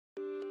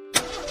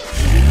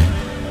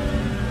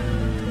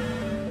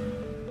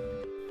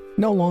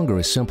No longer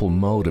a simple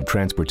mode of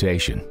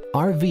transportation,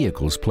 our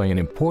vehicles play an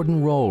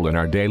important role in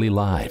our daily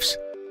lives.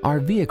 Our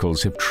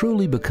vehicles have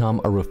truly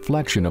become a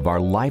reflection of our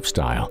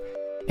lifestyle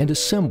and a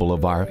symbol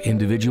of our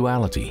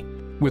individuality.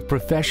 With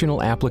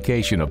professional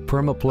application of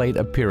PermaPlate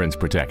appearance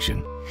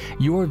protection,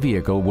 your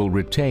vehicle will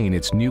retain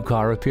its new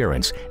car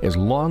appearance as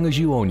long as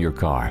you own your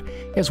car,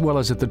 as well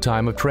as at the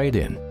time of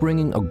trade-in,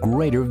 bringing a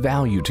greater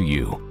value to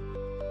you.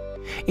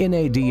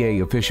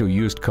 NADA Official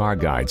Used Car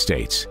Guide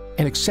states,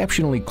 an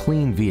exceptionally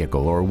clean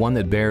vehicle or one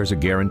that bears a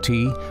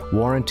guarantee,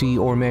 warranty,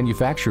 or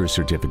manufacturer's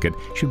certificate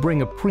should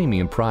bring a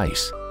premium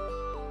price.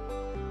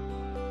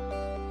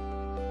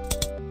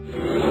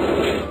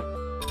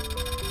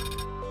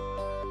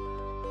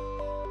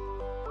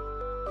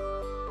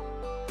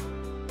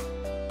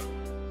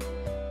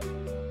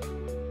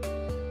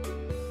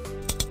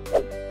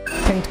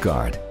 Paint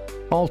Guard,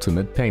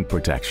 ultimate paint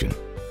protection.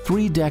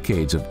 3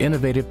 decades of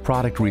innovative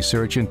product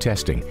research and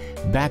testing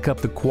back up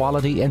the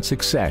quality and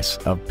success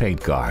of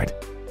Paint Guard.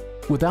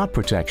 Without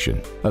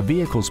protection, a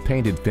vehicle's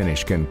painted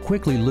finish can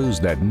quickly lose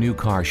that new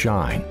car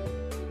shine.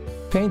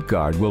 Paint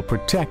Guard will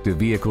protect a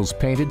vehicle's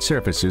painted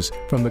surfaces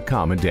from the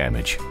common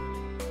damage.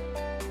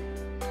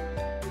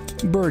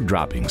 Bird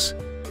droppings.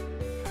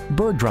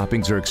 Bird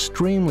droppings are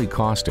extremely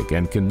caustic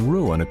and can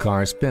ruin a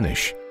car's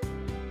finish.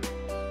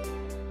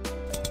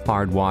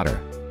 Hard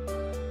water.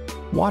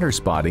 Water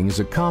spotting is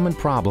a common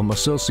problem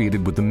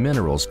associated with the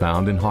minerals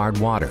found in hard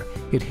water,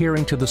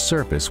 adhering to the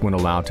surface when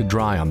allowed to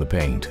dry on the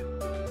paint.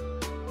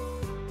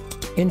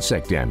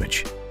 Insect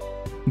damage.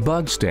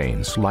 Bug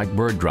stains, like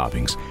bird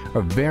droppings,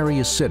 are very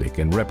acidic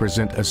and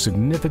represent a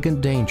significant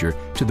danger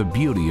to the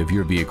beauty of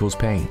your vehicle's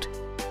paint.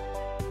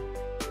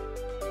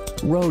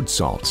 Road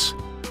salts.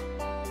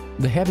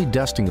 The heavy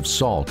dusting of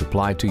salt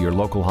applied to your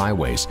local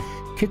highways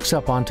kicks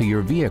up onto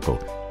your vehicle,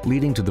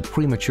 leading to the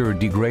premature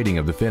degrading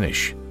of the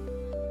finish.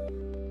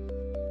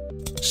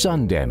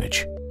 Sun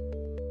damage.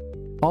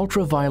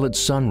 Ultraviolet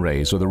sun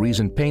rays are the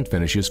reason paint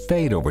finishes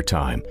fade over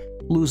time,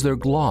 lose their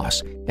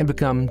gloss, and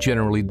become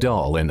generally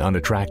dull and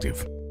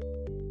unattractive.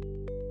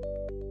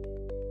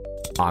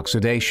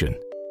 Oxidation.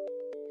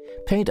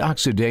 Paint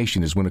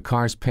oxidation is when a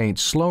car's paint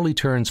slowly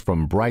turns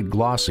from bright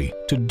glossy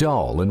to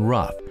dull and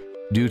rough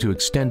due to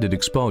extended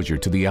exposure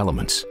to the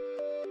elements.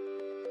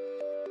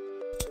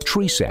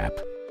 Tree sap.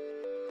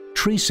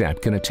 Tree sap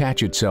can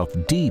attach itself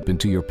deep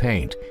into your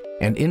paint,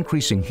 and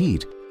increasing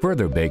heat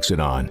further bakes it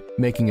on,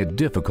 making it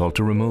difficult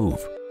to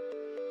remove.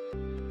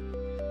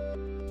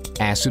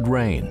 Acid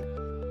rain.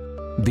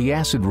 The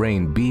acid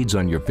rain beads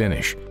on your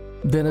finish,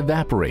 then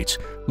evaporates,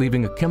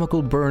 leaving a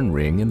chemical burn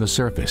ring in the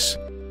surface.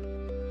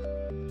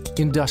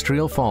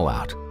 Industrial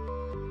fallout.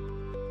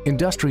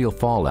 Industrial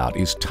fallout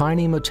is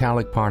tiny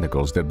metallic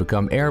particles that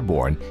become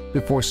airborne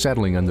before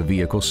settling on the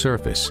vehicle's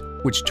surface,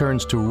 which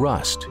turns to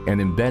rust and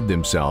embed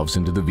themselves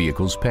into the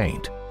vehicle's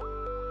paint.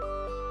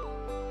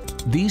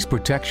 These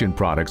protection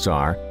products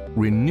are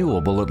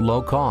renewable at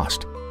low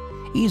cost,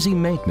 easy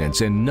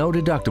maintenance and no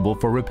deductible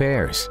for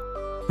repairs,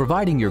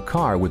 providing your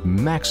car with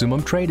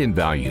maximum trade-in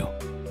value,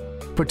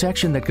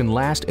 protection that can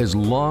last as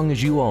long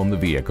as you own the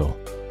vehicle,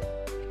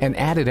 an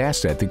added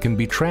asset that can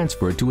be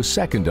transferred to a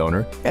second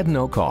owner at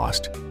no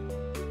cost.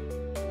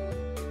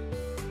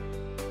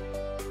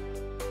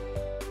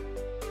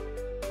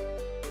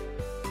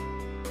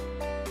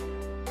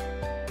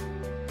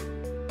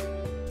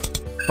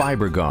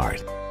 Fiber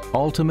Guard,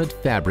 ultimate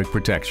fabric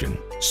protection.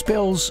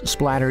 Spills,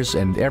 splatters,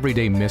 and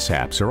everyday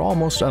mishaps are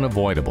almost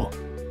unavoidable.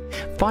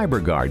 Fiber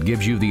Guard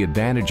gives you the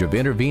advantage of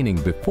intervening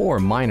before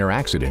minor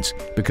accidents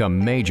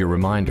become major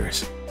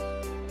reminders.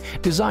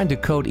 Designed to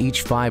coat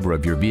each fiber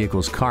of your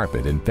vehicle's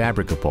carpet and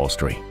fabric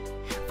upholstery,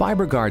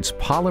 Fiber Guard's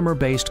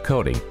polymer-based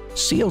coating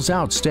seals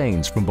out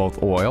stains from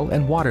both oil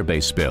and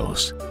water-based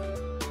spills.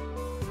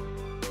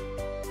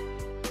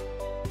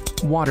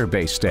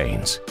 Water-based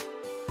stains.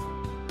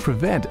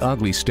 Prevent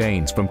ugly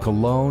stains from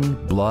cologne,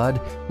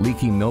 blood,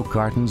 leaky milk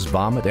cartons,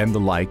 vomit, and the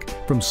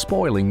like from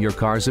spoiling your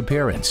car's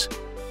appearance.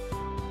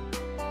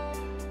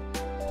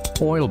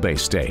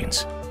 Oil-based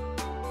stains.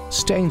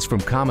 Stains from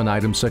common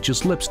items such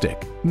as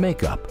lipstick,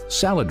 makeup,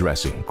 salad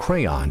dressing,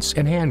 crayons,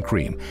 and hand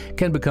cream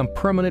can become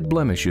permanent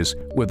blemishes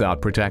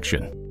without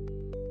protection.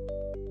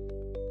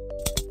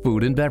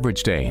 Food and beverage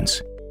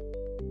stains.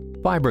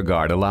 Fiber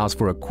Guard allows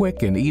for a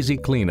quick and easy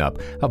cleanup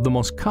of the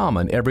most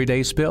common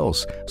everyday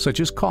spills, such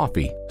as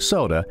coffee,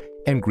 soda,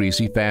 and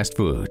greasy fast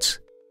foods.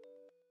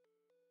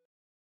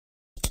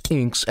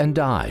 Inks and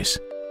dyes.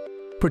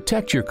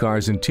 Protect your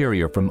car's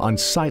interior from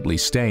unsightly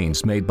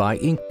stains made by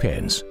ink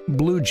pens,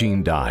 blue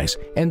jean dyes,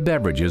 and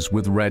beverages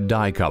with red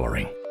dye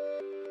coloring.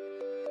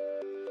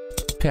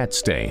 Pet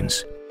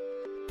stains.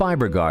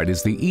 Fiber Guard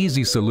is the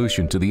easy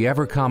solution to the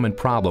ever-common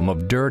problem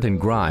of dirt and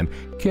grime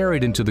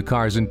carried into the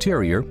car's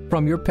interior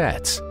from your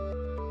pets.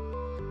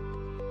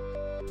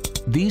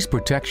 These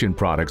protection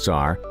products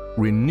are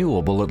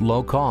renewable at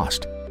low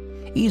cost,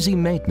 easy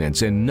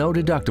maintenance and no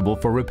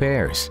deductible for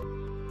repairs,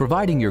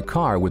 providing your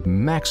car with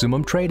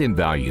maximum trade-in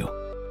value,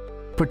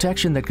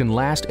 protection that can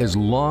last as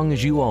long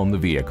as you own the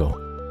vehicle,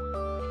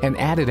 an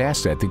added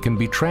asset that can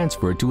be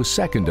transferred to a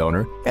second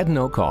owner at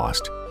no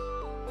cost.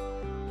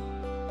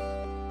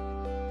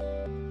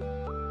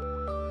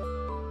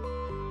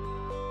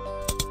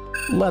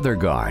 Leather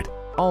Guard,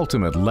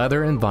 ultimate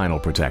leather and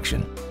vinyl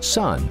protection.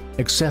 Sun,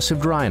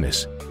 excessive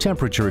dryness,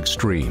 temperature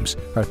extremes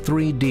are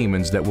three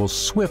demons that will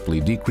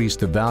swiftly decrease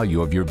the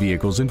value of your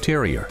vehicle's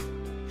interior.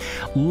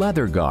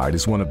 Leather Guard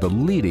is one of the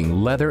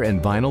leading leather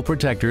and vinyl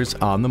protectors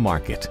on the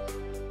market.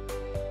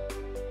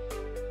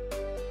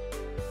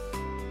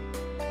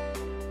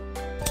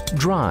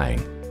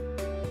 Drying,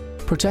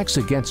 protects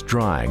against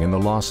drying and the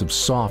loss of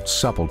soft,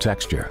 supple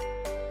texture.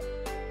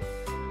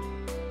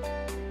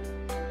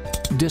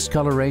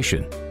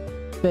 Discoloration,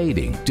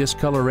 fading,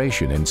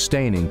 discoloration and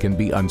staining can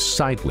be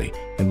unsightly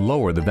and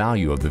lower the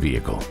value of the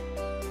vehicle.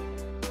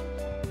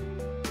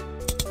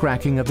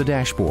 Cracking of the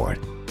dashboard,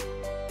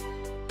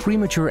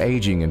 premature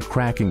aging and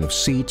cracking of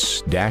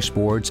seats,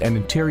 dashboards, and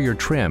interior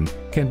trim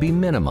can be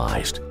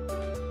minimized.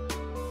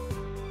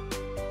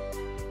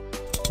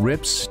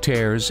 Rips,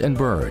 tears, and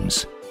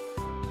burns.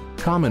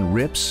 Common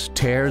rips,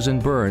 tears,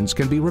 and burns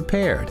can be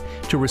repaired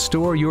to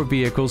restore your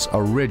vehicle's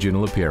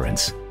original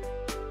appearance.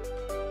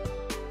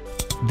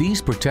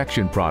 These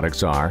protection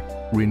products are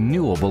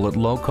renewable at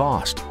low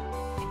cost,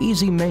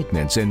 easy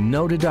maintenance, and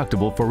no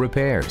deductible for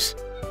repairs,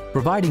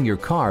 providing your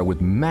car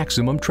with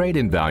maximum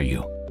trade-in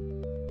value.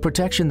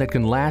 Protection that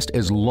can last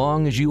as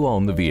long as you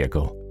own the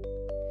vehicle.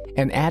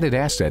 An added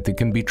asset that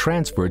can be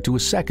transferred to a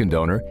second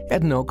owner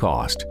at no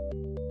cost.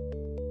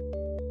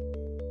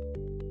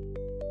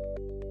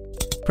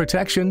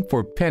 Protection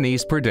for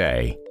pennies per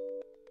day.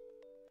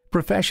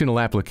 Professional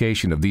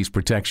application of these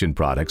protection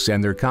products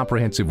and their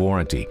comprehensive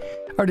warranty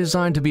are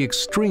designed to be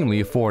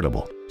extremely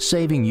affordable,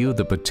 saving you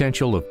the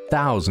potential of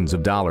thousands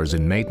of dollars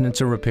in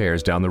maintenance and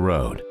repairs down the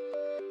road.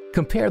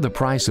 Compare the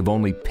price of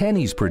only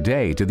pennies per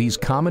day to these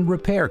common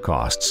repair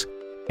costs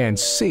and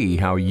see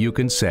how you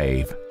can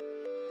save.